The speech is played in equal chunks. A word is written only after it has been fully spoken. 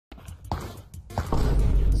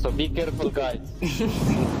So be careful, guys.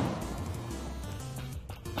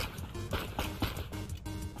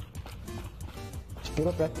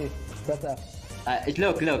 Bro, press A. Press F.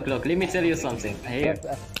 Look. Let me tell you something. Here. Press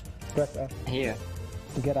F. Press F. Here.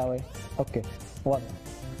 Get away. Okay. What?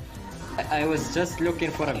 I was just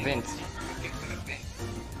looking for a vent.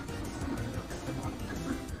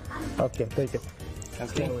 Okay, take it.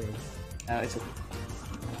 Okay. Get away. It's okay.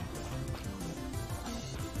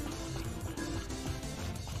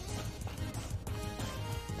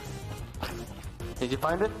 Did you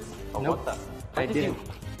find it? Oh, No, what the? I didn't.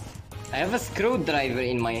 I have a screwdriver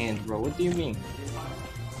in my hand, bro. What do you mean?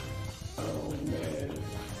 Oh man.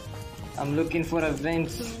 I'm looking for a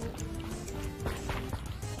vent.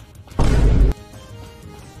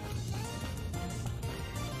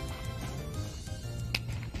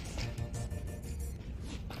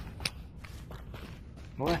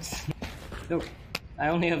 What? Look, I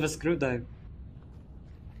only have a screwdriver.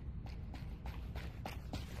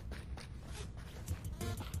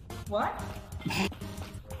 What?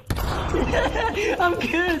 I'm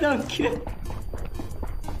good.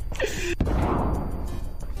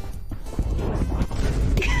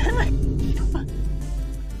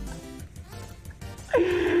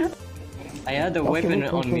 I had a weapon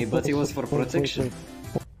on me, but it was for protection.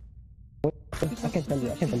 Wait. I can tell you.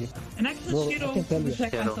 An extra Bro, shield I can tell you. to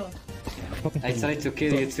protect myself. I tried to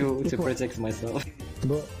kill you to protect myself.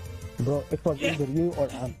 Bro, it was either you or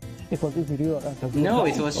Am. It was either you or Am. No,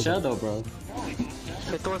 it was Shadow, bro.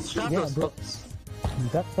 It was Yeah, shadows, bro. but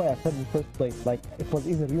That's why I said in first place, like, it was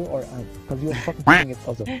either you or Am. Because you were fucking doing it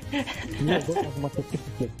also. You don't have much of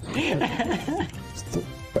discipline.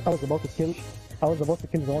 I was about to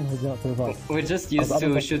kill the one who's not survive. We're just used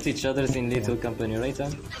to shoot each other in little company, right,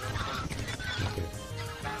 Am?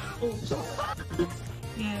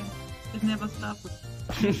 Yeah, it never stops.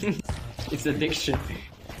 It's addiction.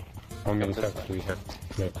 How many steps do we have?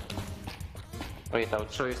 Yeah. wait, I'll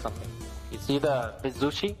show you something. You see the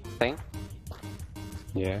Mizushi thing?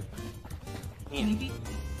 Yeah. Maybe.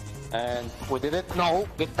 And we did it? No,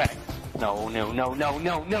 get back. No.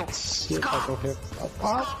 Shit, I go here.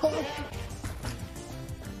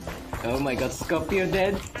 Oh my god, Scop, you're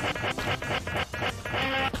dead.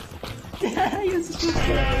 You're so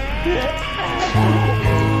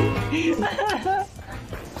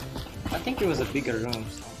I think it was a bigger room.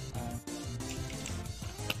 So.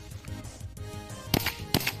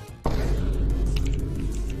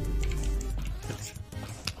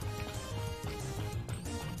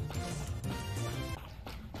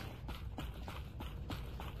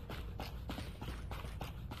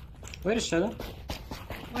 Where is Shadow?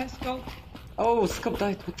 Let's go. Oh, Scop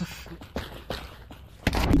died. What the fuck?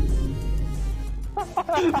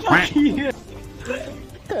 Fuck you!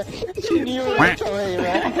 She knew right away,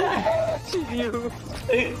 man. She knew.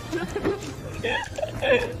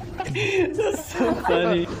 That's so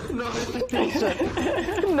funny. No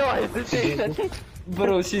hesitation. No hesitation.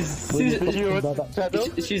 Bro, she's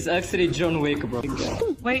actually John Wick, bro.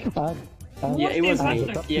 Wait. Yeah, it was me.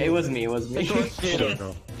 Imposter. Yeah, it was me. Shit.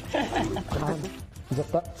 The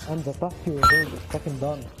task you were doing is fucking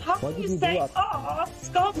done. How Why can did you you say, do that? oh,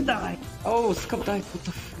 Scott died? Oh, Scop died. What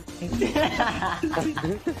the fuck?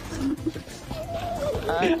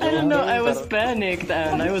 I don't know. I was panicked,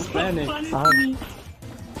 and I was panicked. Funny to me.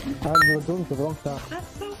 And you were doing the wrong task.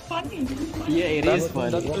 That's so funny. Yeah, it is That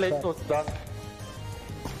funny. place was done.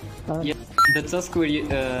 Yeah, the task where you,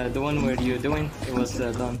 the one where you're doing, it was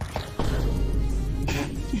done.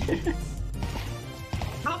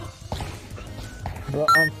 How? Bro,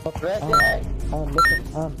 stop. Ready.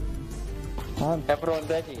 Listen, Everyone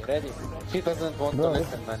ready. She doesn't want to Bro.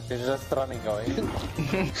 listen, man. She's just running away.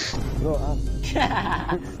 bro,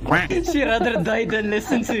 She rather die than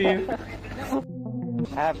listen to you.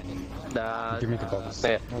 Have Give me the box.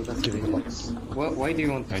 there. Give me the box. Why do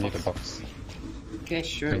you want? I need a box. Okay,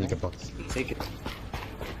 sure. I need a box. Take it.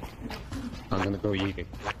 I'm gonna go eat it.